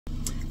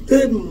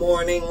Good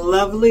morning,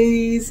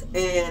 lovelies,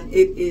 and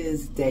it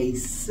is day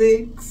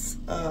 6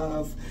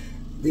 of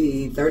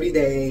the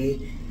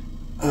 30-day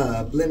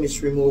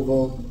blemish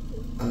removal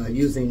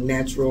using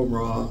natural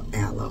raw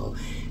aloe.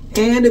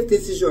 And if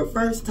this is your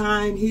first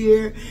time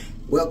here,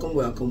 welcome,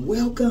 welcome,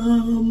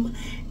 welcome,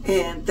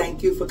 and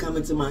thank you for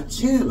coming to my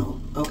channel.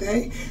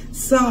 Okay,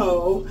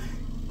 so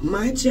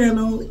my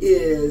channel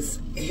is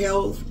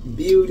health,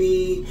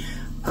 beauty,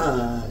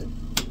 a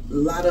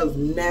lot of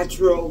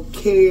natural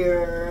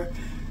care.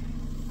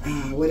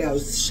 What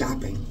else?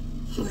 Shopping.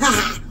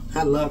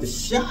 I love to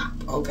shop,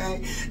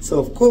 okay? So,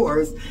 of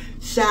course,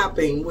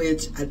 shopping,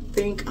 which I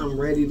think I'm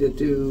ready to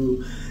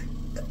do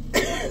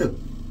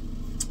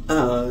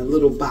a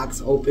little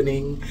box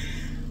opening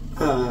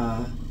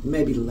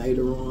maybe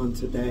later on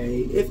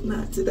today. If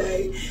not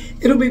today,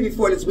 it'll be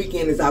before this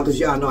weekend is out, because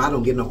y'all know I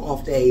don't get no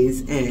off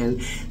days.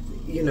 And,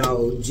 you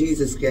know,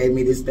 Jesus gave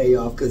me this day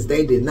off because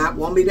they did not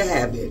want me to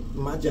have it.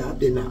 My job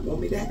did not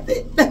want me to have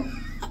it.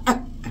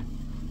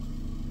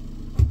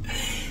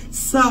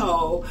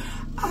 So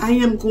I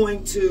am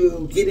going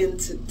to get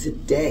into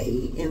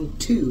today.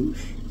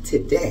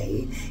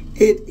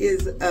 It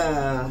is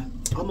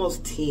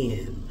almost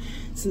 10.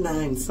 It's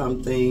 9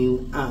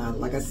 something.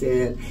 Like I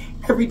said,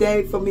 every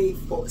day for me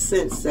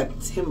since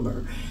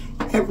September.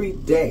 Every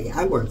day.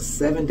 I work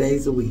 7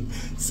 days a week.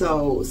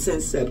 So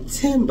since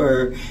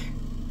September,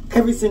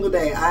 every single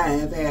day I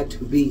have had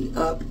to be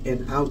up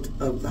and out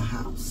of the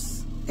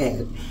house.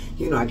 And,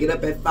 you know, I get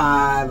up at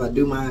 5. I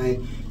do my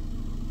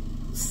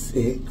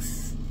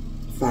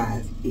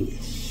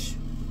 5-ish.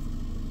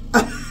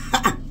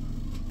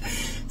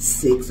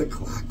 6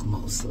 o'clock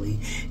mostly.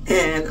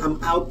 And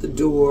I'm out the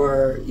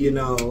door, you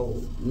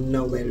know,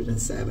 no later than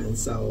 7.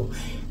 So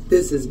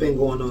this has been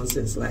going on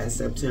since last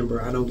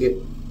September. I don't get,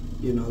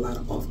 you know, a lot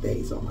of off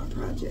days on my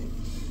project.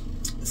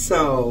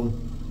 So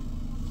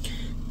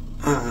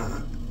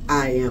I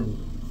am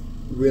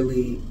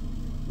really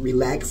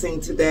relaxing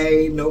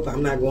today. Nope,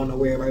 I'm not going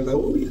nowhere. Everybody's like,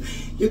 oh,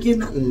 you're getting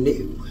nothing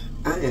new.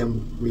 I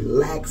am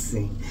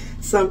relaxing.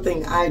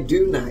 Something I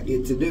do not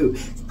get to do.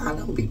 I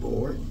don't be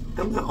bored.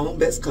 I'm my own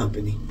best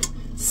company.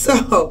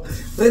 So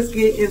let's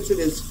get into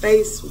this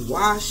face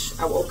wash.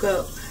 I woke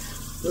up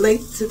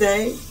late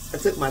today. I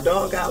took my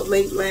dog out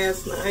late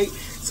last night,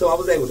 so I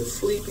was able to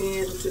sleep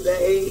in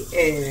today,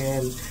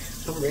 and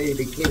I'm ready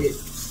to get it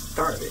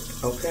started.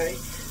 Okay,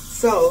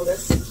 so I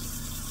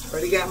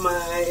already got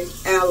my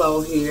aloe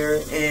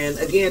here, and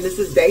again, this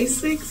is day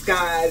 6,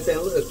 guys.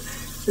 And look,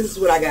 this is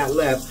what I got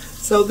left.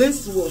 So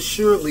this will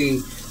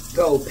surely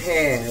go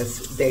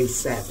past day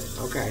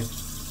 7, okay?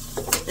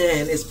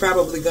 And it's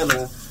probably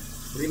gonna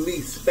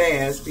release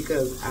fast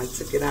because I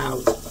took it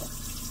out a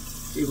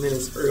few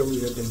minutes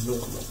earlier than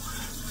normal.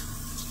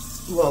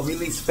 Well,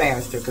 release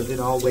faster because it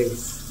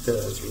always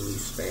does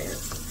release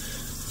fast.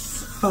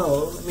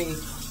 So let me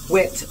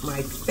wet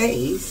my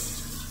face.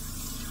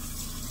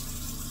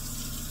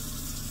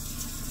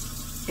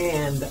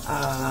 And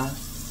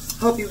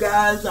hope you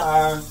guys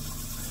are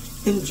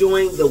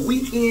enjoying the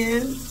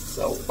weekend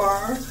so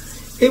far.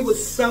 It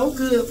was so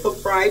good for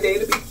Friday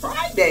to be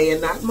Friday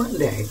and not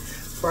Monday.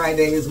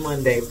 Friday is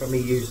Monday for me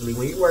usually.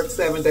 When you work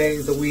 7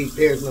 days a week,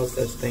 there's no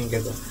such thing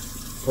as a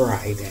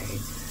Friday.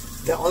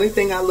 The only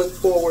thing I look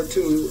forward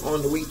to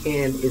on the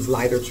weekend is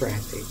lighter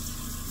traffic.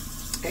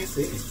 That's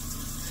it.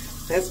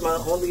 That's my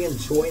only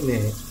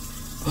enjoyment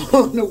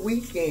on the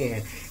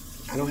weekend.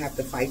 I don't have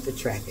to fight the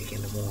traffic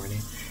in the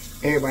morning.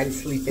 Everybody's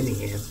sleeping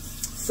in.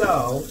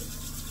 So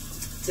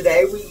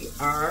today we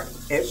are,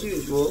 as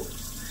usual,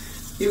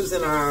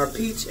 using our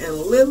Peach and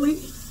Lily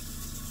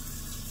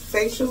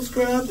facial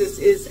scrub. This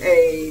is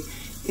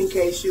in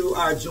case you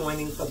are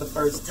joining for the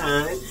first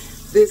time,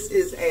 this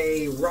is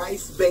a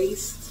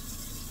rice-based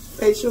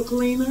facial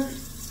cleaner.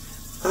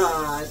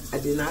 I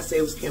did not say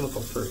it was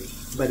chemical free,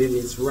 but it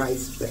is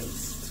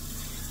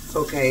rice-based.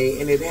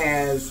 Okay, and it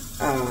has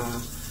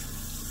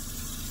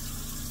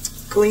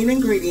clean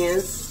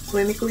ingredients,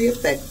 clinically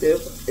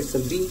effective. It's a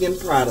vegan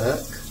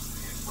product,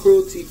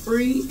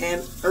 cruelty-free,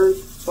 and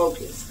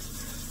earth-focused.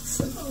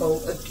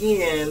 So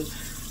again,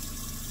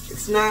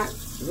 it's not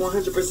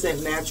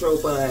 100% natural,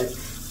 but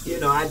you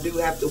know, I do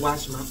have to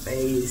wash my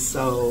face,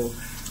 so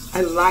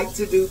I like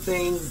to do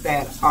things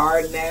that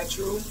are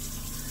natural.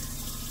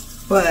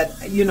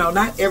 But you know,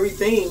 not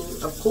everything,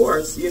 of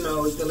course, you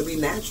know, is going to be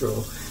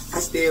natural. I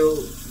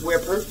still wear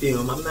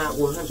perfume. I'm not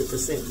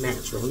 100%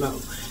 natural, no.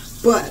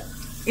 But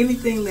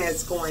anything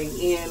that's going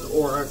in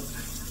or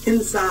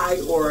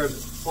inside or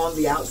on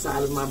the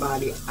outside of my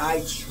body,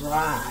 I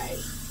try.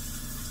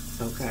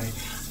 Okay,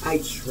 I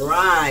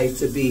try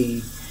to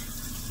be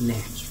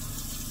natural.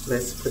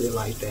 Let's put it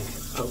like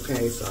that.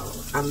 Okay, so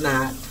I'm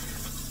not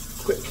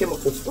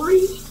chemical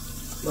free,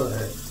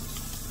 but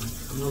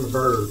I'm on the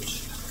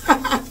verge.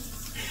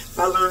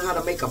 I learned how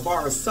to make a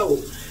bar of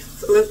soap.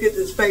 So let's get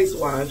this face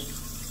wash.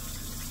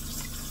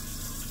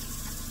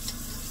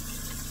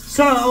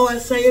 So I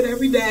say it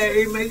every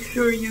day. Make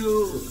sure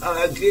you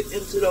get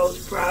into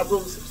those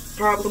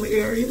problem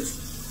areas.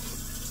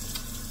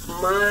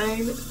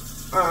 Mine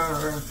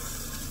are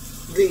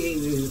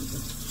the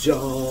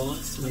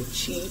jaws, my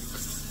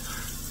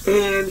cheeks,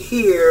 and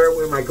here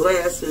where my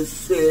glasses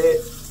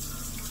sit.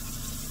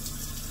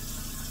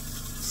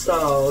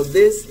 So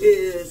this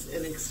is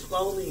an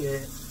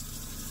exfoliant.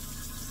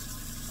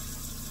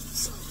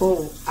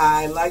 So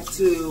I like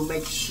to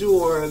make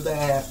sure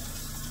that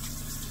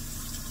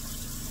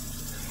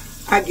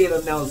I get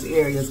in those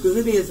areas because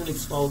it is an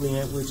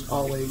exfoliant, which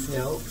always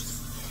helps.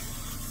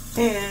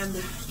 And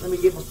let me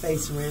get my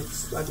face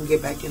rinse so I can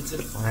get back into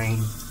the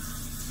frame.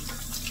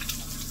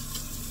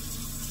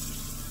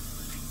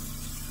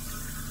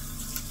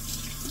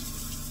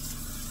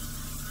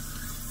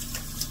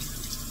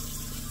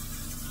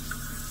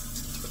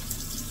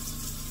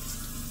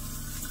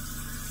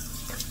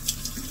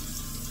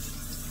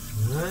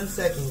 One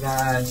second,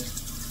 guys.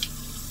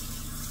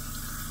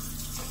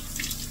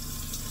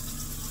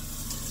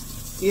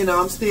 You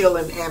know, I'm still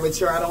an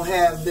amateur. I don't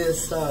have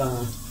this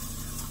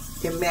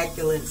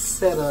immaculate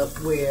setup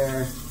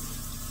where,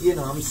 you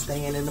know, I'm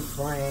staying in the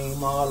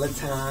frame all the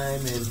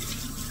time and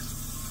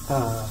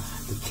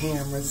the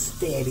camera's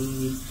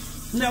steady.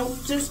 No,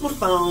 just my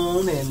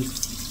phone and,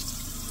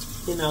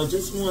 you know,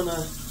 just want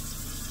to,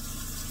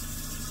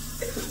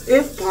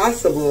 if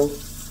possible,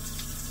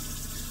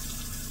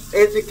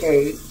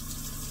 educate.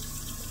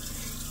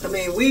 I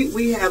mean,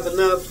 we have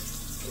enough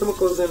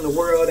chemicals in the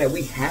world that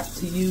we have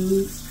to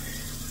use,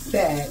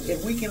 that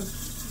if we can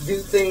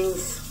do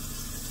things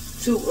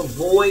to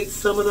avoid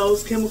some of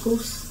those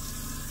chemicals,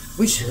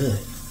 we should.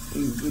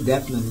 We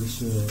definitely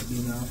should,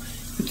 you know.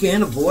 You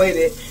can't avoid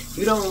it.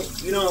 You don't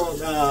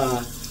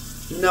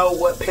know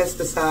what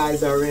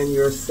pesticides are in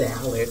your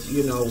salad,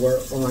 you know, or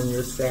on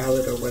your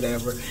salad or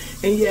whatever.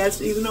 And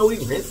yes, even though we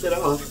rinse it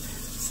off,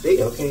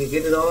 still can't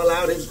get it all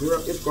out. It's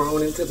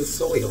growing into the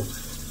soil.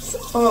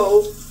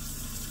 So,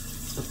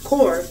 of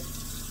course,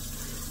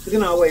 you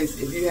can always,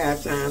 if you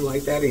have time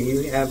like that and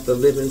you have the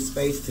living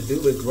space to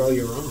do it, grow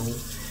your own.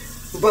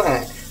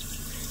 But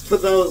for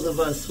those of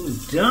us who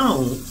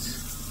don't,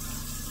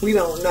 we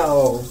don't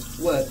know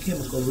what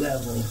chemical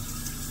level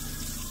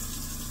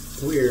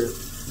we're,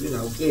 you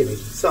know, getting.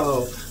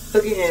 So,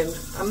 again,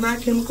 I'm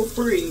not chemical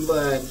free,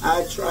 but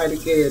I try to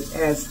get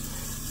as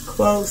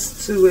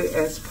close to it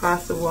as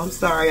possible. I'm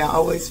sorry, I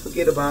always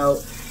forget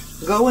about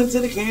go into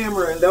the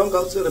camera and don't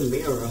go to the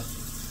mirror.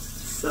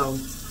 So,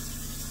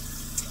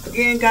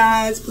 again,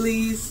 guys,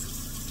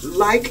 please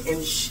like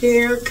and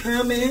share,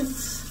 comment,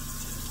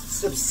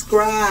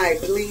 subscribe.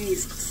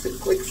 Please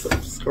click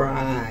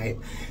subscribe.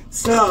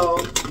 So,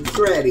 it's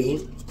ready,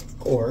 of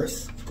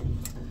course.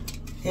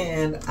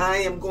 And I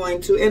am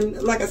going to,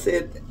 and like I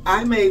said,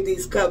 I made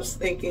these cups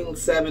thinking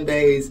 7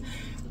 days.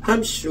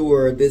 I'm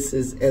sure this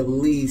is at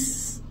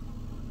least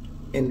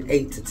an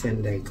 8 to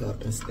 10 day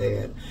cup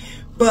instead.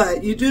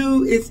 But you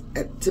do, it's,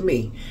 to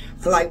me,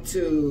 I like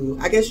to,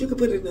 I guess you could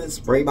put it in a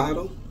spray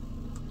bottle.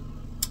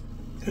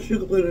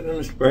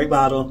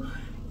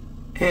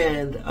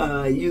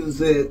 And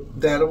use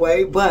it that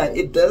way. But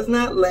it does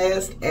not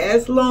last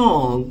as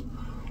long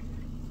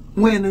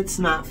when it's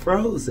not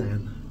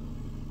frozen.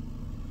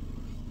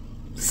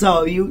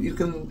 So you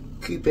can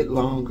keep it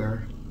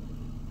longer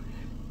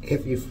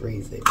if you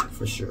freeze it,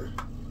 for sure.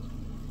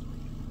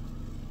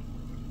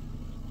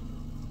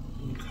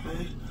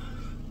 Okay.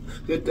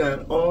 Get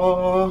that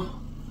all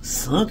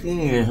sunk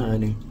in,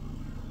 honey.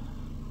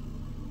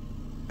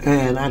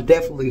 And I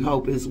definitely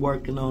hope it's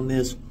working on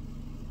this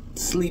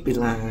sleepy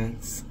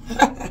lines.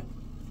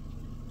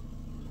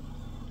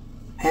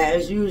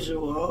 As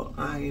usual,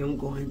 I am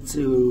going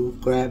to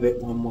grab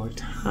it one more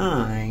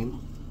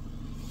time.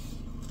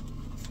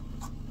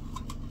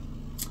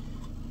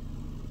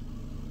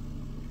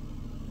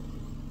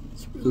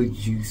 It's really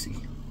juicy.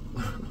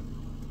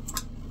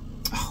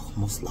 Oh,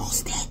 almost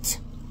lost it.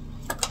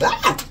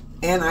 Ah!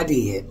 And I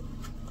did.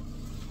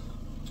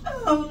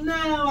 Oh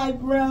no, I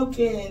broke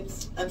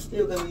it. I'm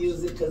still going to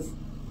use it because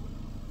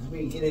let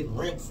me get it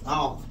rinsed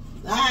off.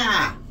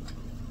 Ah!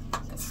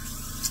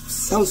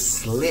 So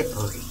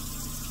slippery.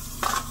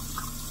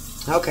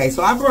 Okay,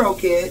 so I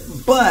broke it,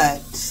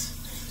 but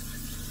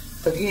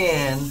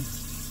again,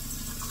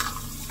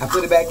 I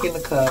put it back in the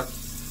cup,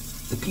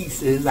 the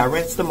pieces, I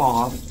rinsed them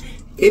off.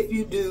 If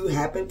you do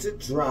happen to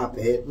drop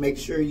it, make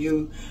sure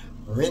you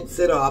rinse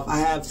it off. I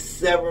have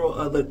several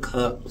other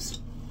cups.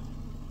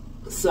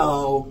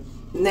 So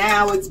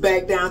now it's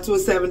back down to a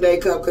 7-day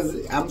cup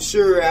because I'm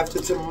sure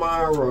after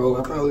tomorrow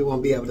I probably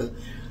won't be able to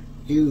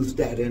use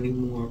that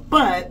anymore.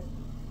 But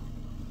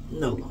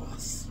no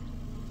loss.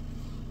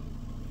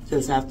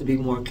 Just have to be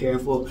more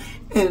careful.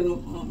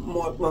 And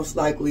most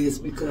likely it's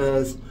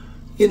because,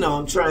 you know,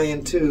 I'm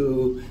trying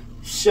to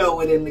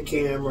show it in the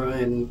camera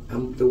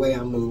and the way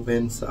I'm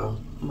moving. So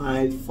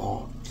my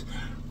fault.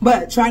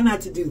 But try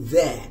not to do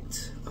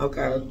that.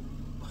 Okay?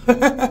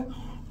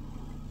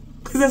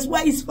 Because it's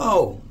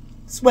wasteful.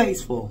 It's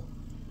wasteful.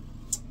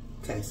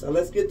 Okay, so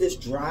let's get this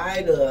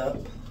dried up.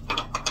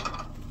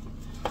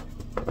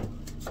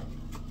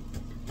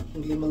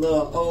 Give him a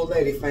little old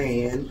lady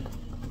fan.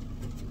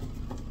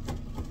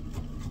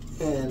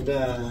 And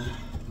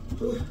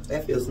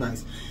that feels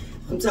nice.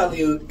 I'm telling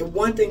you,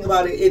 one thing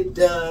about it, it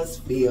does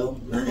feel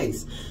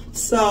nice.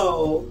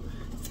 So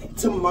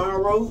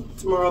tomorrow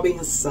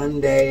being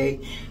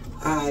Sunday,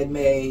 I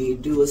may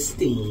do a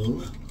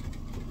steam.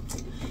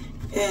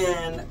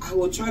 And I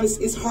will try to,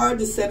 it's hard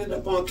to set it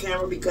up on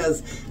camera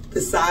because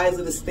the size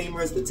of the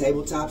steamer is the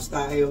tabletop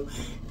style.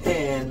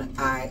 And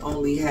I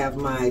only have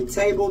my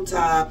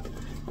tabletop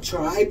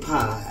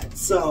tripod.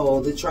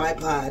 So the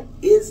tripod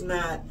is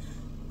not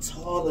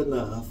tall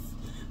enough.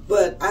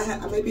 But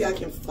maybe I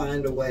can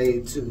find a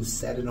way to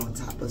set it on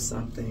top of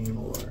something,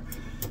 or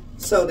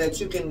so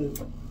that you can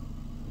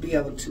be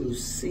able to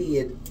see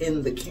it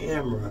in the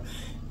camera.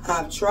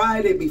 I've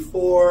tried it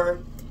before.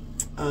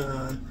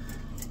 I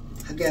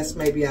guess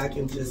maybe I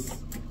can just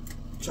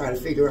try to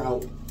figure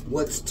out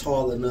what's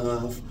tall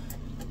enough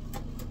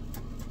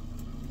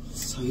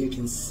so you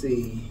can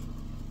see.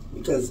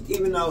 Because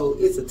even though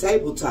it's a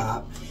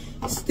tabletop,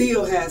 it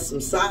still has some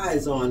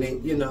size on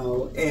it, you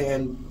know,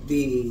 and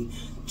the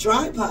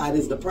tripod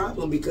is the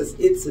problem because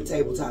it's a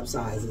tabletop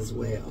size as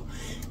well.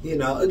 You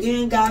know,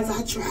 again, guys,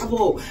 I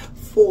travel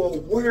for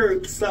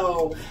work,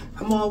 so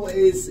I'm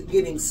always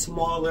getting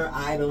smaller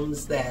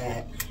items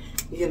that,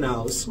 you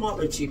know,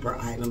 smaller, cheaper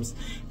items.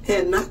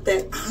 And not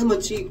that I'm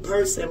a cheap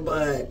person,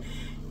 but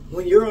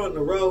when you're on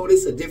the road,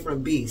 it's a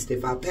different beast.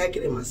 If I pack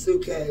it in my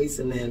suitcase,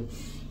 and then,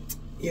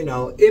 you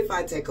know, if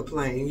I take a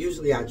plane,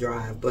 usually I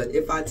drive, but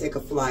if I take a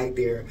flight,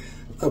 they're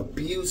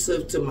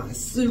abusive to my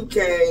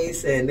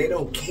suitcase and they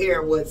don't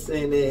care what's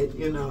in it,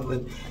 you know,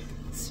 and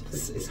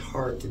it's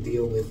hard to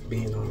deal with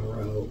being on the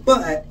road.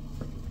 But,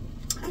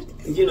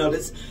 you know,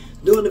 this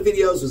doing the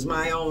videos was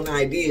my own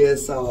idea,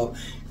 so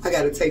I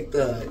got to take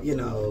the, you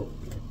know,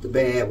 the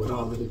bad with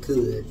all of the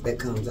good that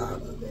comes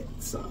out of it.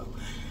 So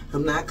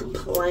I'm not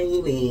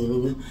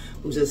complaining.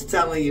 I'm just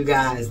telling you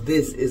guys,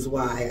 this is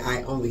why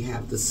I only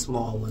have the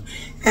small one.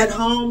 At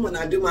home, when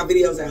I do my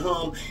videos at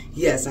home,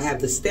 yes, I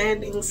have the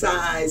standing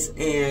size,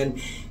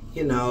 and,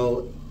 you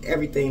know,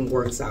 everything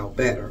works out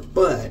better.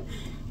 But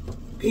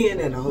being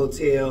in a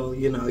hotel,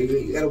 you know,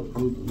 you gotta,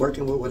 I'm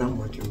working with what I'm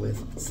working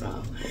with.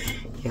 So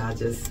y'all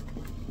just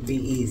be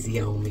easy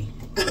on me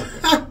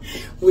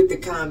with the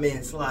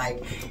comments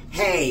like,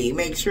 hey,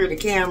 make sure the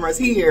camera's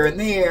here and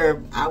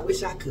there. I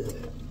wish I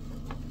could.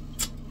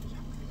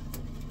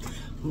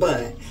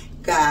 But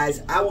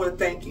guys, I want to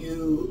thank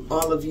you,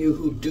 all of you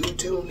who do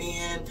tune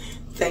in.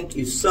 Thank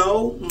you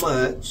so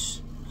much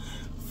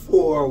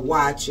for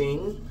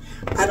watching.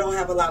 I don't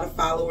have a lot of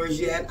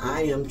followers yet.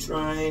 I am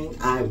trying.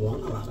 I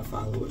want a lot of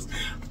followers,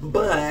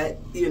 but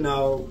you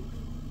know,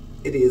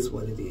 it is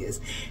what it is.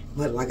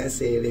 But like I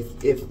said,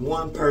 if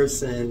one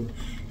person,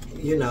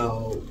 you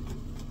know,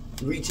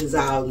 reaches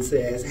out and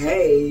says,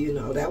 hey, you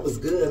know, that was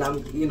good,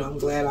 I'm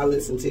glad I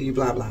listened to you,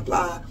 blah blah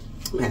blah,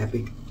 I'm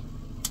happy.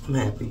 I'm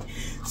happy.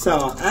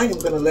 So I am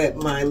going to let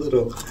my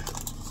little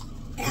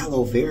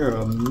aloe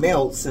vera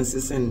melt, since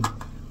it's in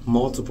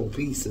multiple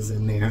pieces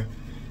in there.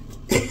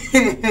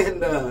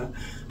 And I'm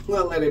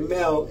going to let it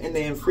melt and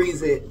then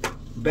freeze it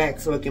back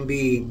so it can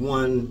be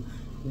one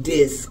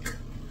disc.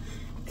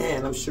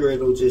 And I'm sure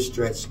it'll just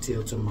stretch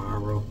till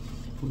tomorrow.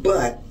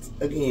 But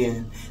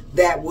again,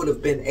 that would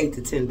have been 8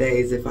 to 10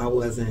 days if I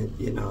wasn't,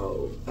 you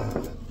know,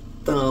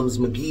 Thumbs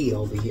McGee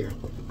over here.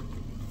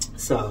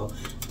 So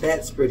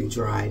that's pretty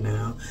dry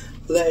now.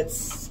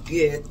 Let's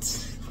get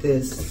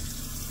this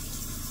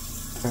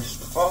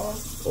brushed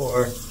off,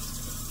 or,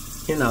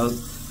 you know,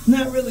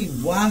 not really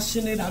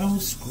washing it. I don't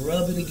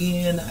scrub it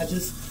again. I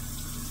just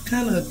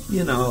kind of,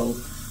 you know,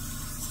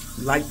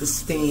 like the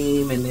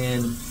steam and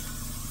then,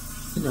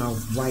 you know,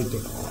 wipe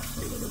it off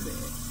a little bit.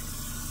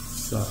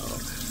 So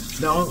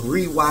don't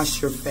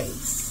rewash your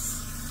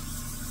face.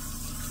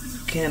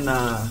 Can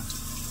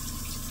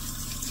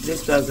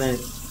this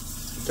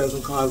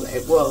doesn't cause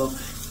it. Well,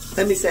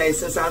 let me say,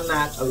 since I'm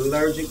not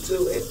allergic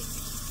to it,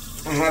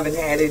 I haven't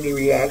had any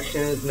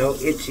reactions, no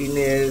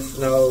itchiness,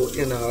 no,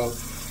 you know,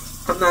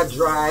 I'm not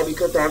dry,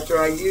 because after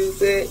I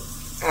use it,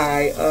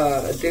 I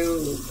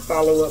do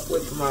follow up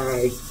with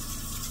my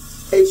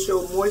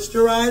facial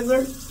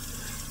moisturizer.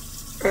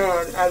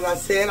 And as I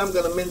said, I'm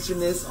going to mention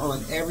this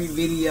on every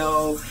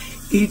video.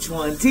 Each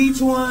one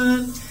teach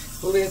one.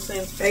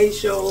 Listen,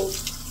 facial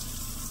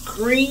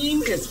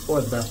cream is for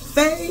the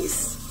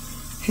face.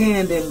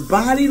 Hand and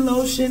body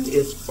lotion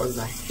is for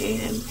the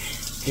hand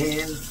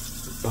and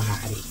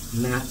body,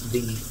 not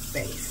the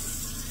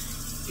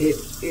face. It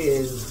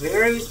is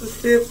very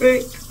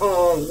specific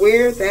on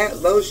where that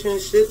lotion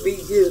should be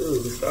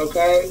used,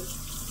 okay?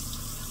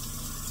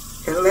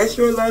 Unless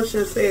your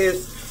lotion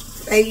says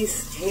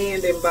face,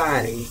 hand, and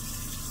body,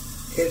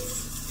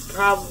 it's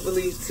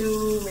probably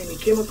too many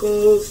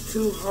chemicals,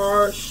 too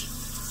harsh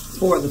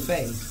for the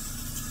face.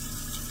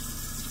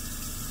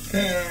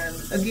 And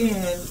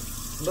again,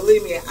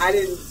 believe me, I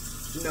didn't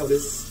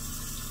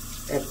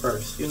notice at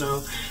first, you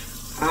know.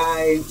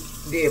 I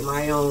did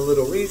my own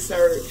little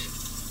research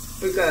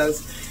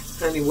because,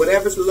 honey,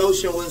 whatever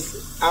lotion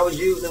I was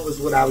using was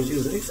what I was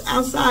using. It's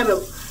outside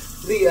of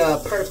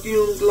the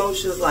perfumed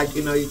lotions, like,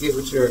 you know, you get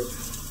with your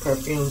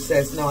perfume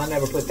sets. No, I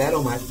never put that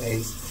on my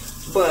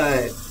face.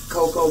 But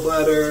cocoa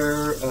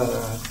butter,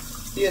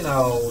 you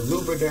know,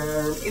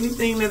 Lubriderm,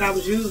 anything that I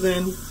was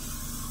using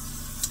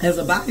as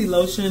a body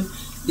lotion,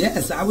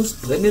 yes, I was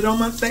putting it on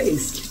my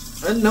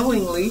face,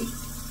 unknowingly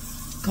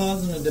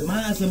causing the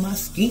demise of my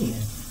skin.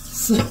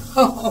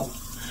 So,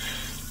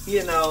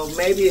 you know,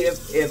 maybe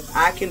if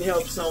I can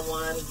help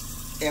someone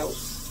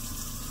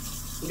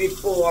else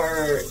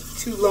before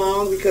too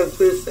long, because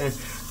listen,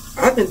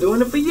 I've been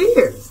doing it for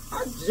years.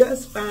 I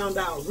just found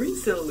out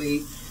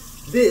recently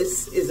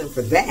this isn't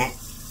for that,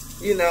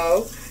 you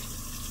know.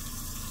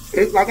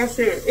 Like I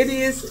said, it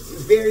is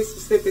very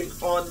specific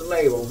on the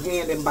label,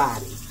 hand and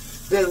body.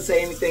 Doesn't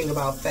say anything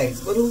about face.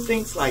 But who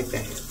thinks like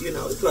that? You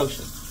know, it's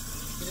lotion.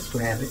 You just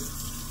grab it.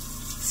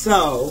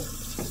 So,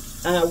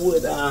 I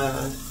would,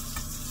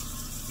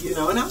 you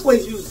know, and I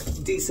always use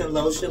decent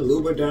lotion,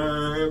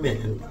 Lubriderm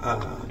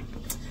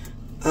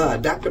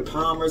and Dr.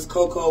 Palmer's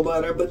cocoa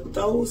butter, but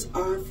those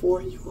are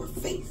for your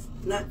face,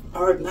 not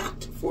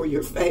for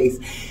your face.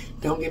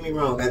 Don't get me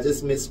wrong, I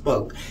just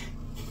misspoke.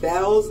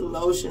 Those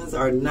lotions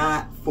are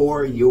not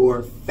for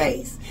your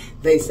face.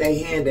 They say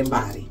hand and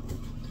body.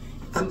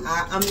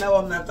 I know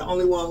I'm not the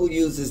only one who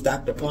uses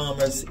Dr.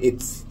 Palmer's.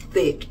 It's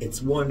thick,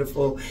 it's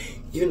wonderful.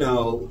 You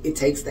know, it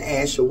takes the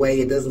ash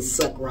away. It doesn't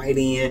suck right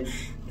in.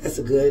 That's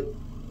a good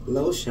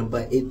lotion,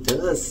 but it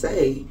does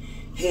say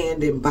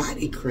hand and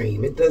body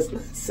cream. It does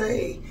not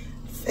say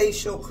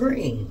facial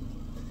cream.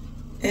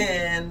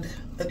 And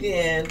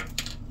again,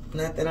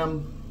 not that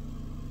I'm,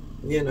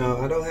 you know,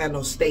 I don't have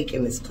no stake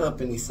in this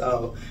company,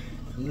 so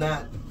I'm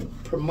not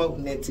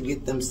promoting it to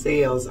get them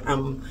sales.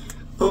 I'm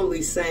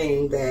only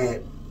saying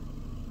that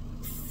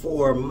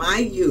for my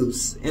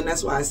use, and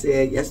that's why I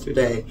said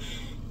yesterday,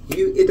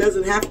 it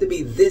doesn't have to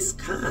be this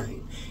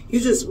kind. You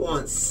just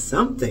want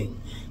something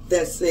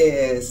that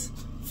says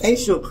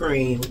facial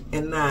cream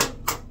and not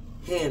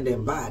hand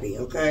and body,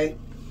 okay?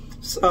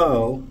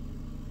 So,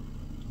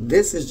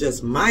 this is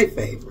just my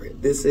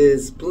favorite. This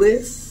is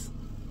Bliss.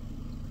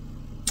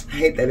 I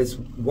hate that it's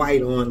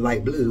white on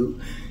light blue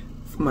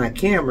for my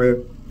camera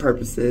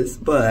purposes,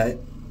 but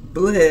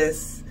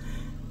Bliss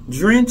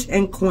Drench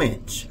and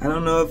Quench. I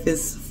don't know if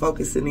it's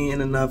focusing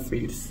in enough for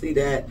you to see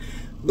that.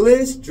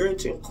 Bliss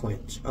Drench and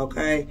Quench,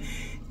 okay?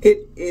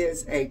 It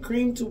is a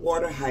cream to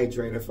water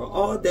hydrator for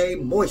all day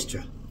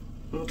moisture,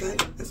 okay?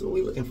 That's what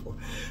we're looking for.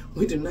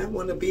 We do not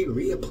want to be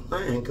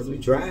reapplying because we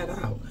dry it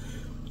out.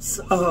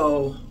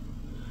 So,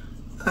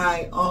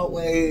 I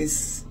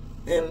always,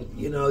 and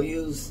you know,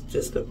 use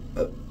just a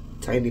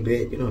tiny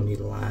bit. You don't need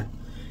a lot.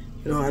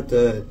 You don't have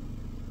to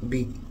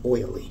be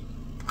oily.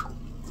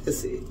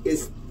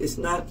 It's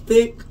not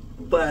thick,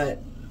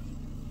 but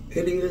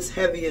it is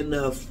heavy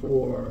enough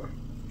for,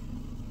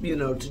 you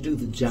know, to do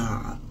the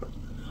job.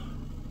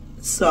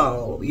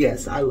 So,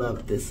 yes, I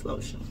love this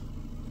lotion.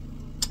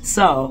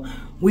 So,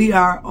 we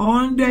are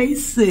on day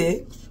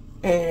 6,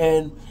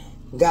 and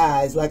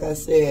guys, like I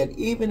said,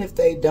 even if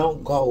they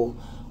don't go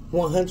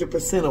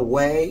 100%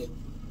 away,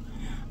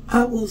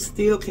 I will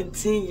still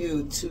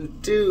continue to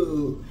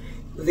do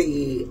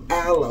the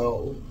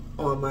aloe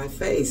on my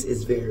face.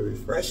 It's very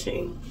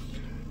refreshing,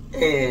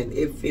 and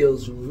it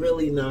feels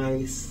really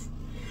nice.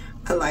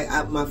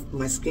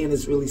 My skin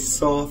is really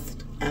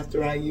soft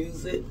after I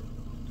use it.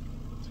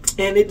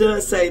 And it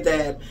does say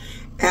that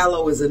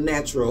aloe is a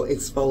natural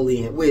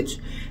exfoliant, which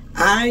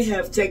I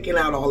have taken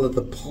out all of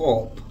the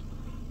pulp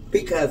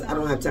because I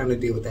don't have time to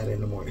deal with that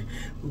in the morning.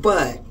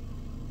 But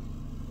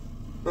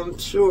I'm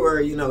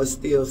sure, you know, it's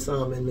still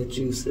some in the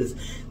juices.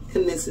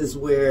 And this is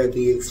where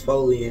the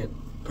exfoliant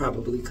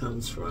probably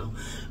comes from.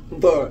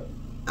 But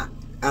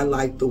I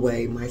like the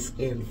way my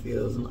skin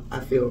feels. I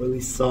feel really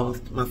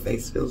soft. My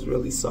face feels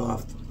really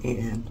soft.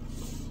 And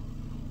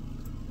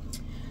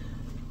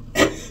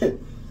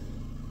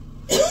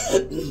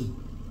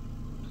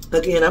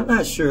again, I'm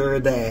not sure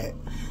that,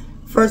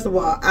 first of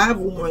all, I've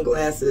worn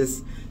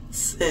glasses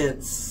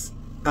since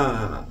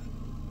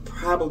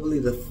probably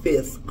the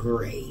 5th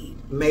grade,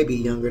 maybe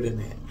younger than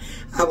that.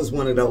 I was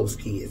one of those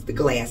kids, the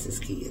glasses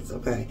kids,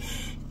 okay?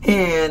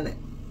 And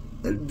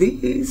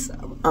these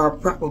are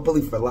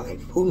probably for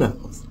life. Who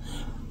knows?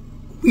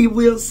 We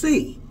will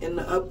see in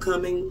the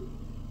upcoming,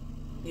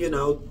 you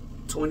know,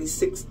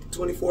 26,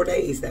 24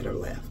 days that are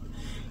left.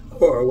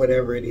 Or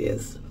whatever it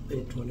is. I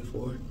think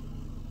 24.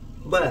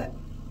 But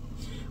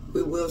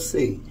we will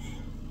see.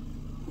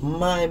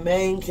 My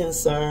main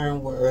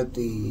concern were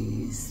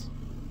these.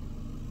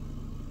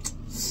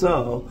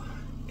 So,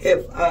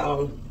 if,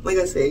 like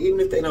I said, even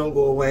if they don't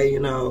go away, you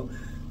know,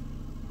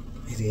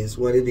 it is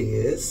what it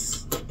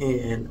is.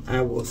 And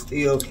I will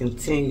still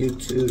continue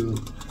to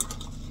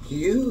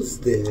use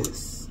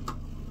this,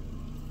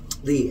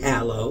 the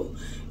aloe,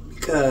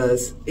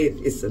 because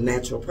it's a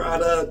natural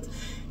product.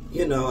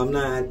 You know, I'm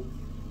not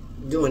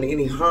doing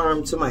any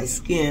harm to my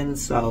skin.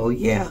 So,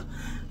 yeah,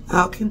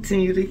 I'll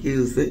continue to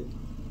use it.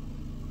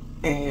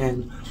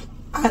 And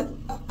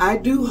I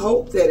do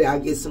hope that I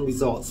get some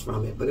results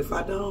from it. But if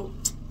I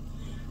don't,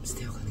 I'm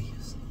still going to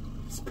use it.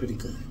 It's pretty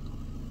good.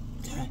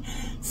 Okay.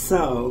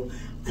 So,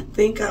 I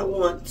think I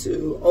want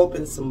to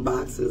open some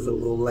boxes a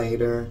little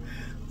later.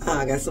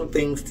 I got some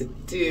things to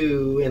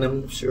do, and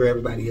I'm sure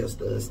everybody else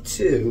does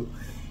too,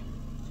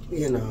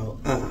 you know,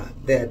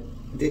 that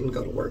didn't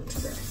go to work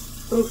today.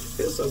 Oh, it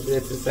feels so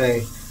good to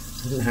say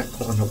I'm not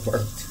going to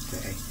work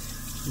today.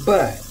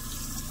 But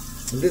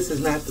this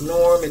is not the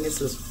norm, and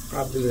this is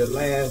probably the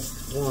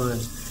last one,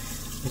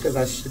 because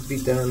I should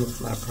be done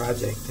with my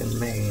project in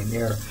May, and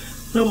there are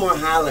no more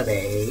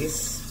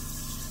holidays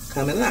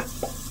coming up.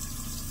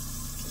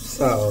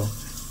 So,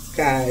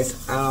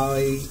 guys,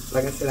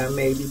 like I said, I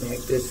may be back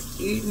this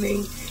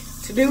evening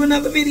to do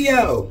another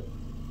video.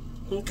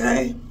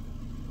 Okay?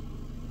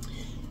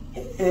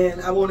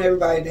 And I want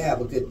everybody to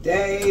have a good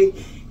day.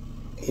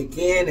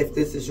 Again, if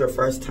this is your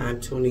first time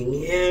tuning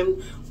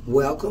in,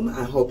 welcome.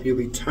 I hope you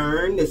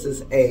return. This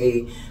is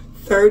a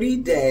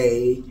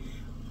 30-day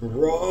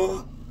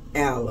raw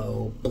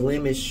aloe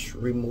blemish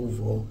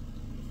removal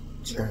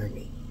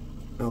journey.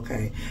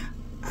 Okay?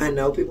 I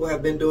know people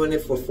have been doing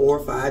it for 4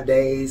 or 5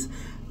 days.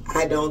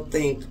 I don't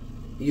think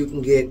you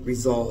can get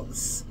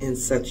results in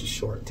such a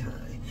short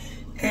time.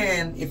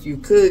 And if you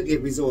could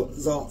get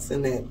results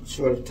in that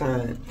short of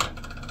time,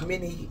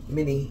 many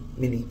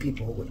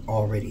people would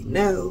already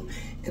know,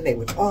 and they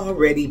would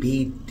already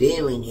be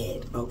doing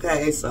it.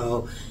 Okay,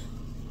 so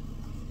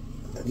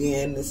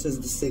again, this is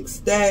the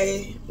 6th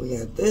day. We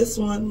got this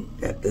one,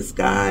 got this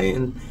guy,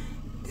 and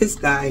this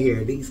guy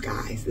here, these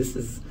guys. This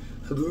is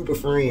a group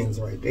of friends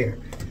right there.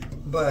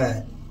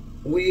 But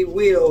we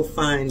will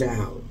find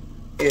out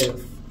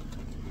if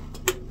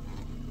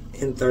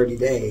in 30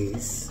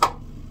 days,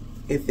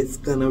 if it's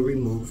gonna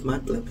remove my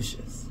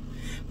blemishes.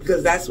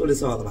 Because that's what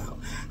it's all about.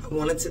 I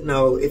wanted to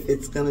know if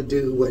it's gonna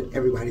do what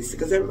everybody says,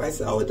 because everybody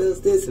says, oh, it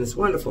does this and it's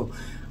wonderful.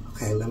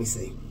 Okay, let me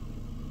see.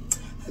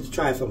 I have to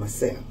try it for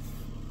myself.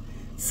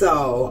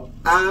 So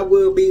I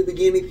will be the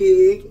guinea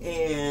pig,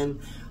 and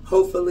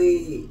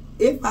hopefully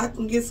if I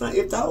can get some,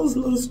 if those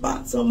little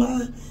spots on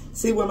my,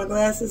 see where my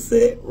glasses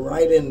sit?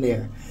 Right in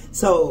there.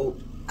 So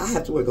I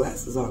have to wear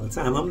glasses all the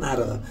time. I'm not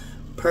a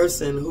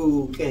person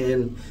who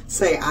can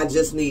say I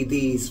just need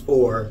these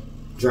for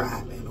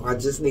driving, or I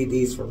just need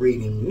these for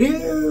reading.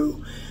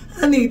 No,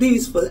 I need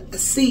these for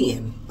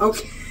seeing.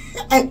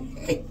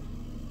 Okay.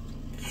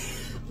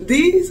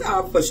 These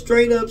are for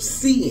straight up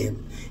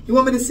seeing. You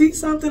want me to see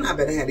something? I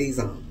better have these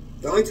on.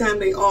 The only time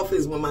they off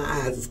is when my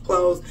eyes is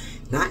closed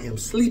and I am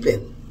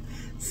sleeping.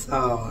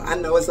 So I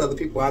know it's other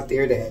people out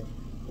there that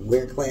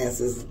wear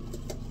glasses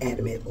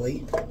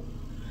adamantly.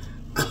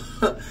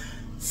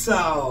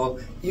 So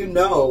you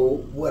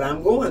know what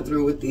I'm going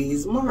through with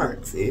these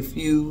marks if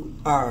you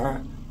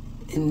are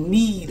in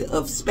need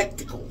of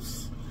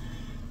spectacles.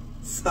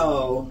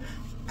 So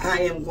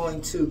I am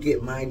going to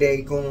get my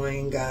day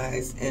going,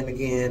 guys, and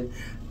again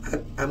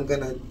I'm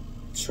gonna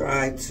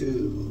try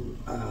to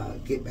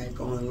get back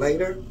on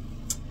later.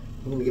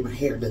 I'm gonna get my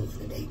hair done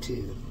today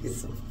too.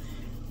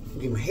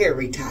 Get my hair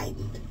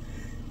retightened.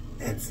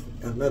 That's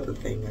another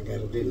thing I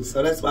gotta do.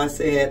 So that's why I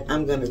said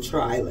I'm gonna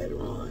try later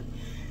on.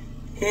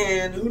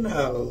 And who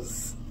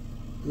knows,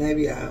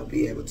 maybe I'll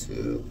be able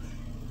to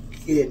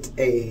get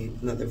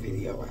another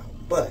video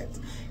out. But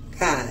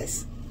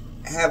guys,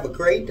 have a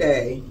great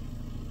day,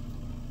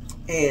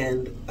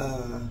 and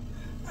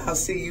I'll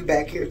see you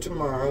back here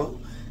tomorrow.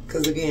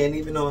 Because again,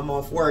 even though I'm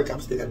off work,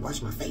 I'm still gonna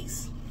wash my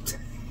face.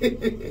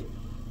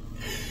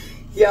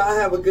 Y'all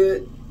have a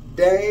good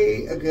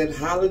day, a good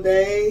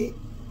holiday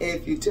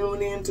if you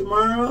tune in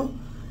tomorrow,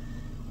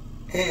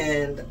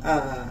 and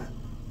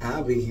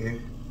I'll be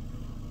here.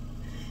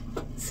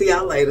 See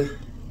y'all later.